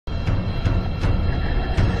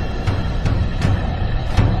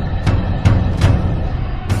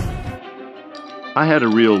I had a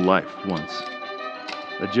real life once.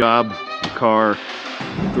 A job, a car,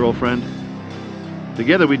 a girlfriend.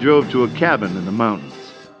 Together we drove to a cabin in the mountains.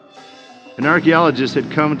 An archaeologist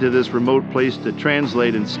had come to this remote place to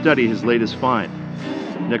translate and study his latest find,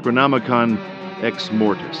 Necronomicon Ex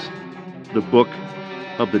Mortis, the Book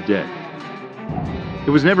of the Dead.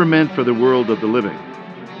 It was never meant for the world of the living.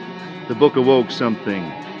 The book awoke something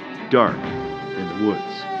dark in the woods.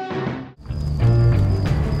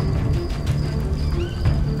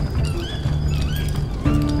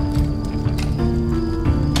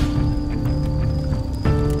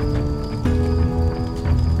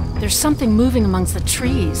 There's something moving amongst the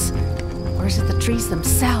trees. Or is it the trees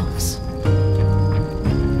themselves?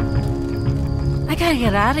 I gotta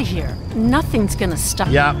get out of here. Nothing's gonna stop.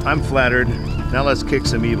 Yeah, I'm flattered. Now let's kick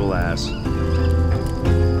some evil ass.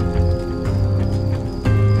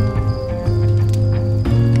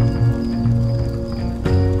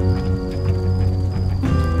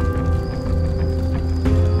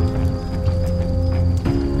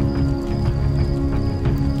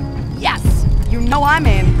 Yes! You know I'm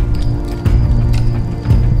in.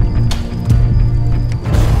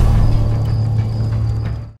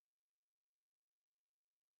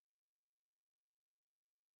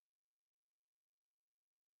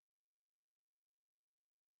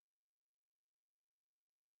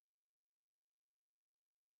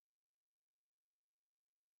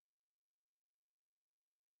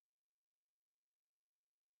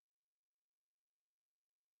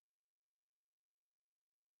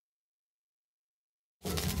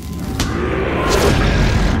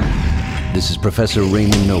 This is Professor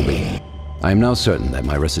Raymond Knowby. I am now certain that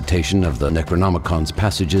my recitation of the Necronomicon's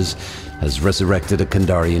passages has resurrected a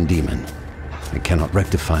Kandarian demon. I cannot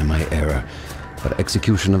rectify my error, but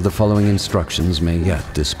execution of the following instructions may yet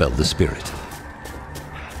dispel the spirit.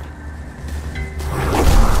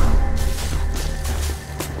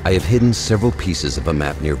 I have hidden several pieces of a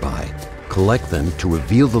map nearby. Collect them to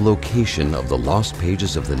reveal the location of the lost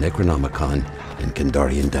pages of the Necronomicon and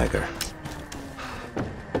Kandarian dagger.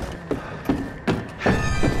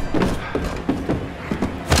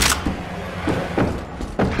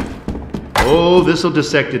 Oh, this'll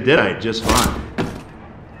dissect a deadite just fine.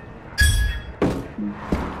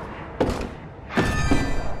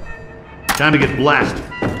 Time to get blasted.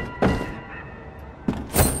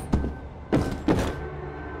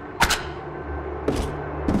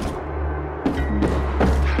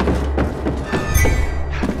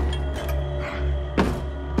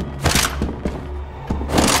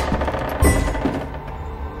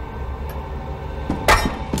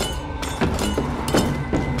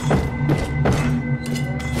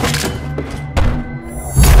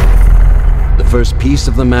 The first piece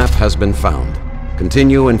of the map has been found.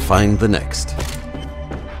 Continue and find the next.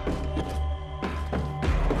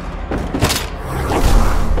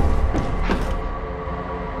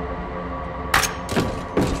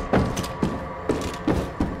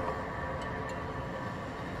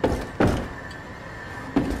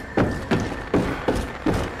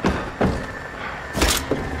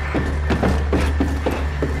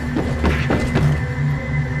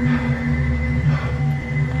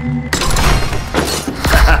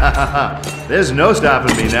 There's no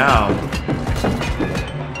stopping me now.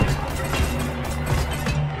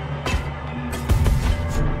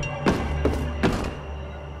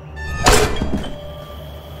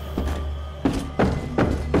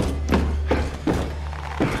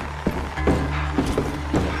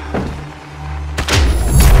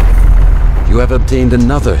 You have obtained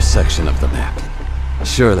another section of the map.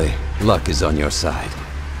 Surely, luck is on your side.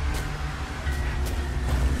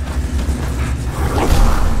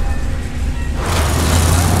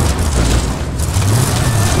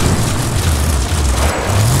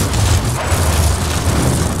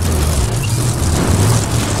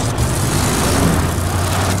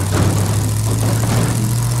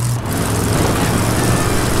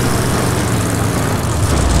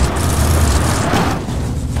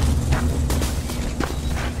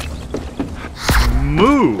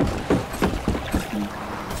 Move!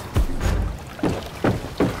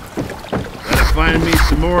 Gotta find me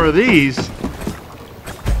some more of these.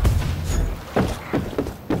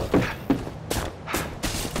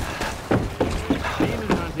 Demon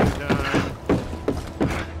hunting time.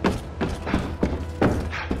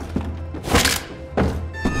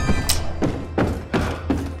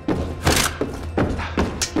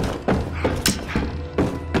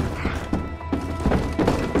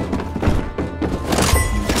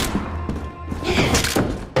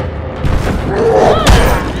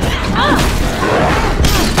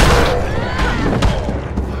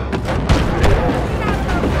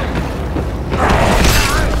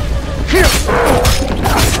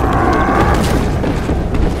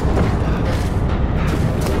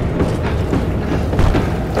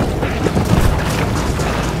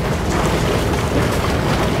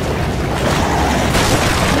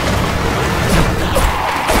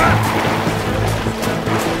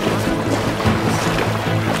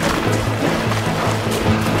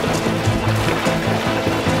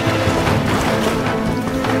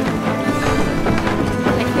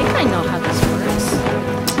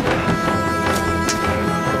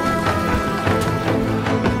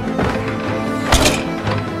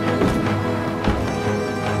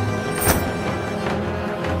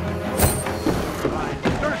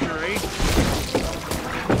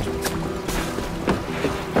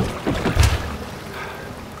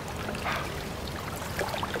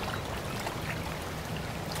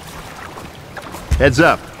 Heads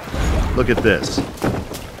up. Look at this.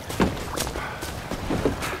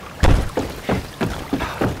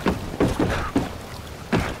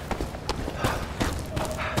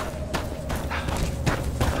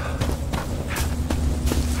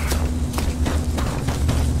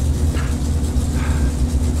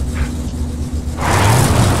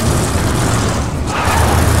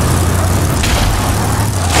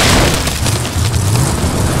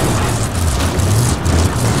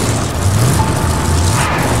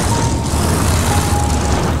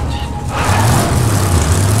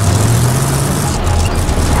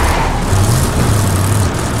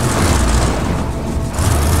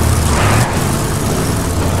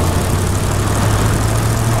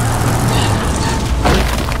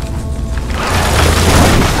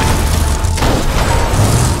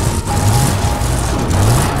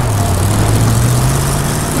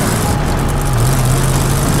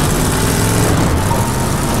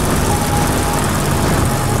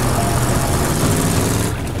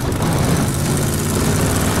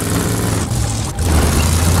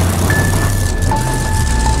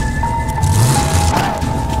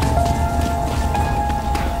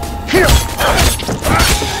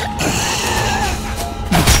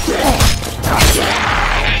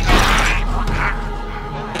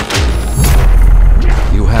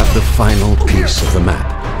 Final piece of the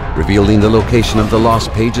map, revealing the location of the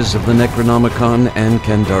lost pages of the Necronomicon and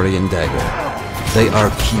Kandarian Dagger. They are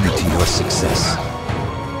key to your success.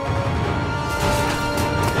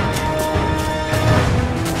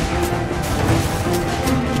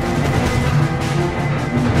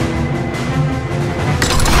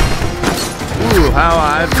 Ooh, how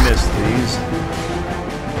I've missed these.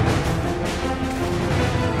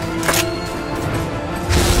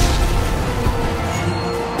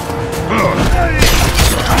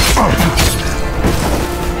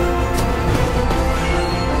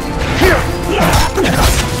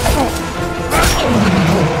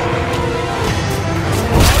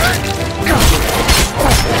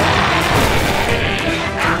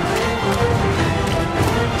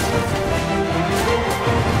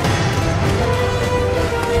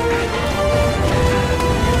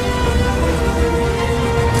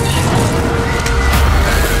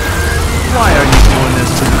 Why are you doing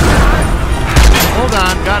this to me? Hold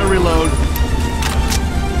on, gotta reload.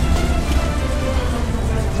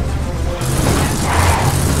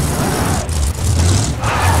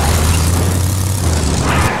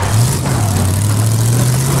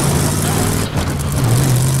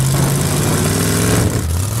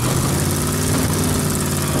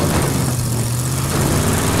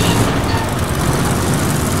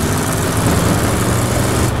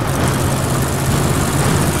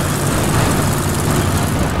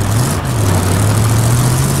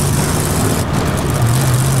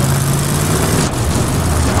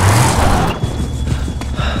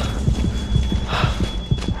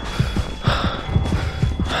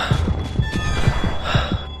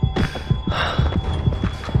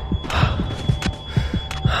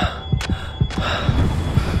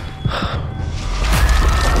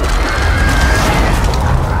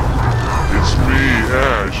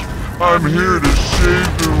 I'm here to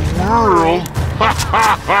save the world. Ha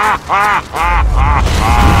ha ha ha ha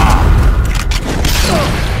ha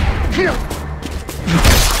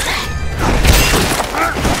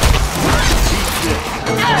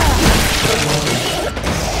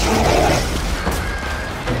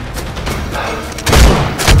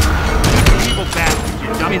Evil bastard,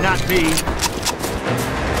 you dummy, not me.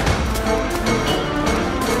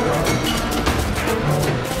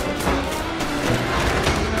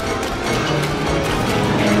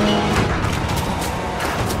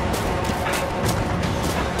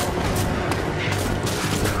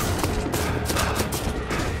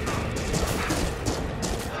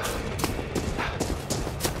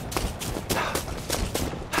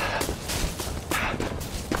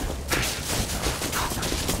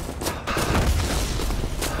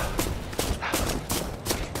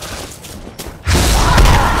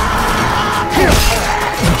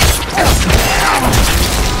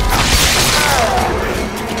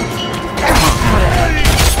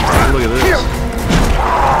 Look at this.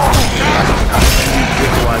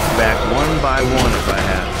 Get life back one by one if I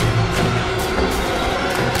had.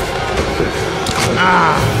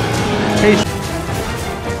 Ah! Hey.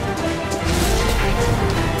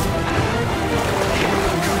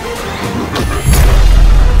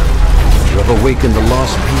 You have awakened the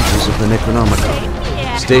lost pages of the Necronomicon.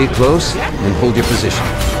 Stay close and hold your position.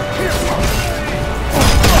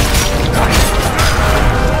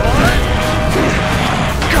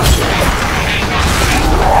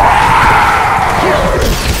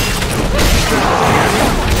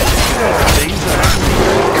 Things that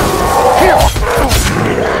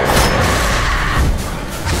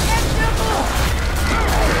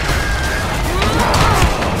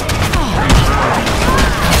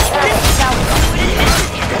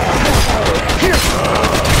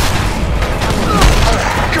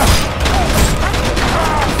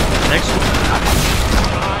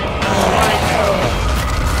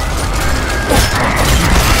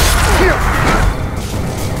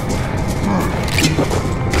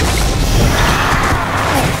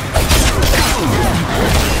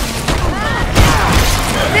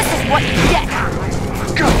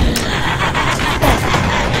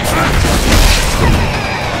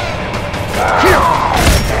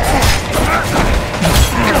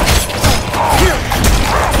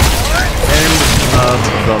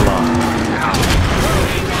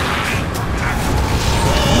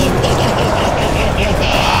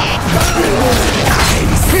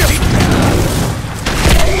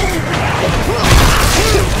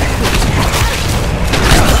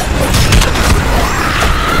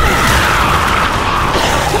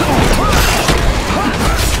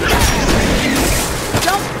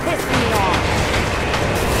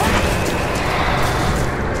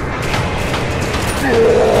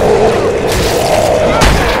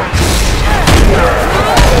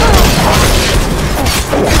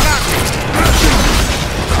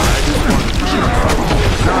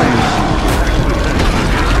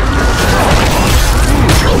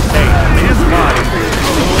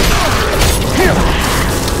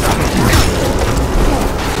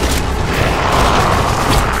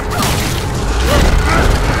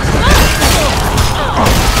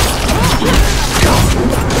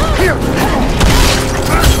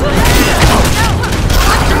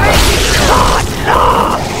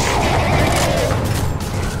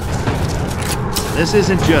This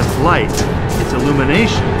isn't just light, it's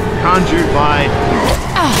illumination, conjured by...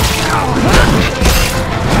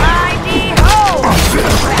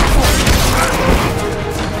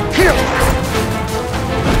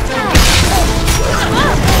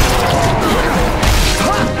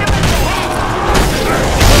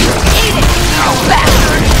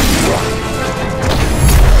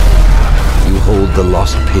 You hold the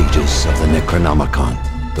lost pages of the Necronomicon,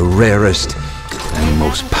 the rarest and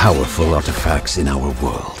most powerful artifacts in our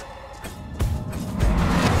world.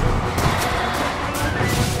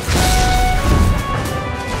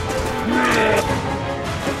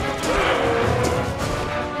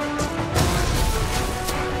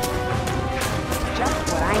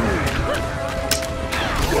 Just what I need.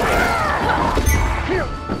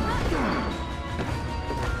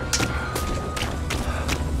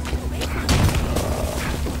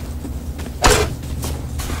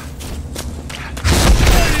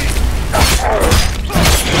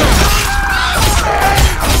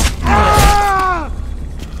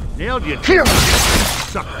 Nailed you,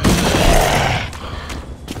 sucker.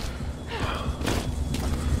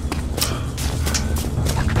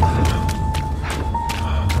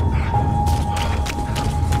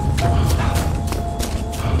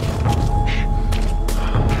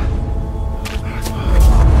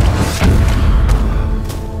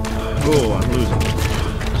 Oh, I'm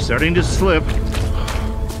losing. Starting to slip.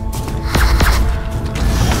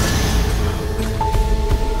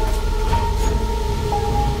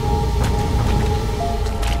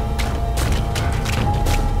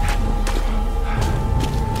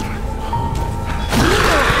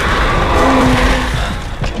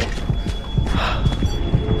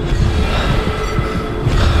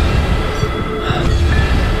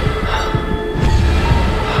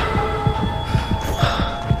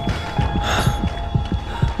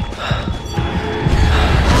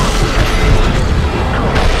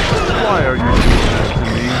 Why are you doing this to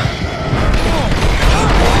me?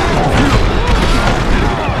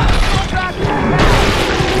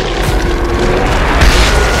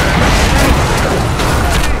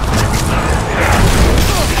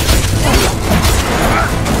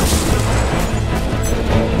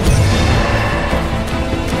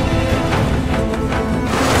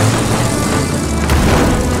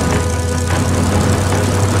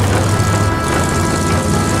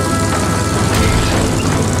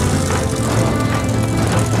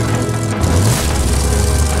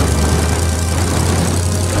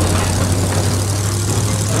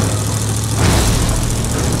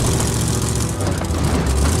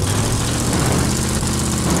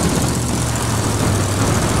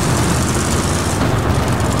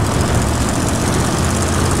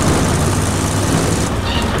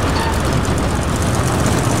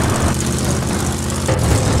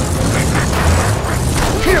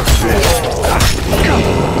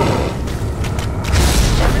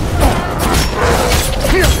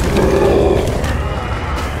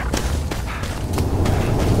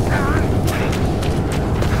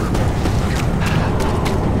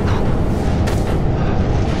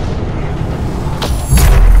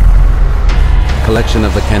 Collection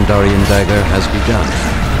of the Kandarian dagger has begun.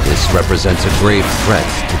 This represents a grave threat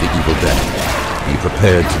to the evil dead. Be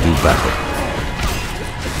prepared to do battle.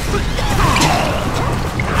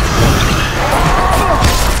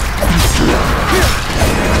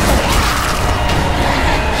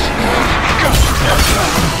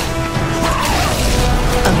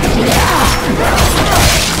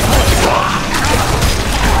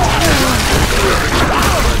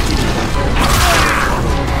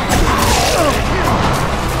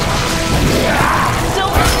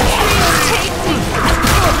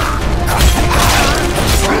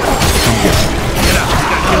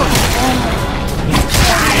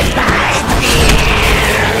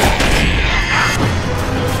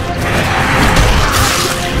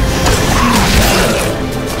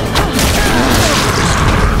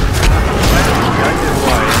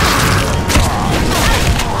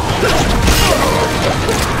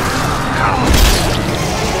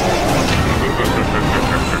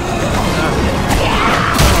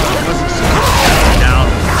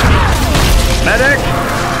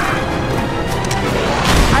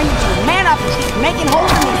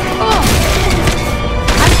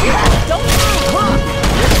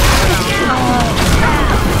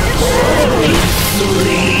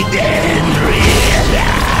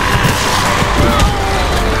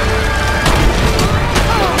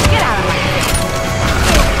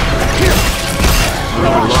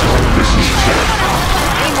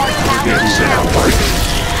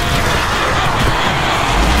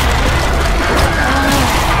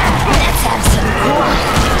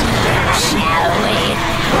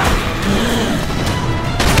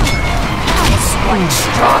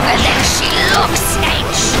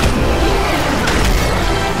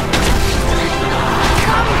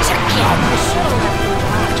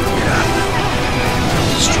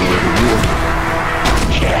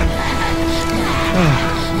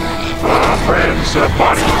 said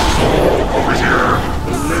body and soul over here.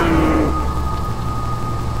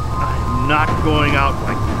 I'm not going out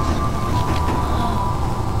like this.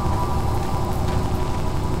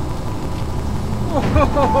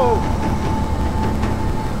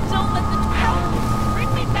 Don't let the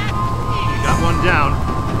bring me back, please. Got one down.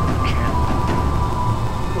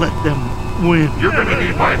 Let them win. You're gonna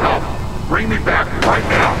need my help. Bring me back right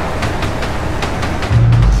now.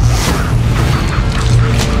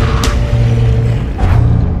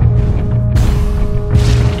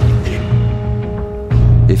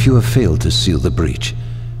 If you have failed to seal the breach,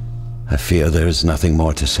 I fear there is nothing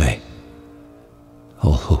more to say.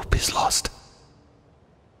 All hope is lost.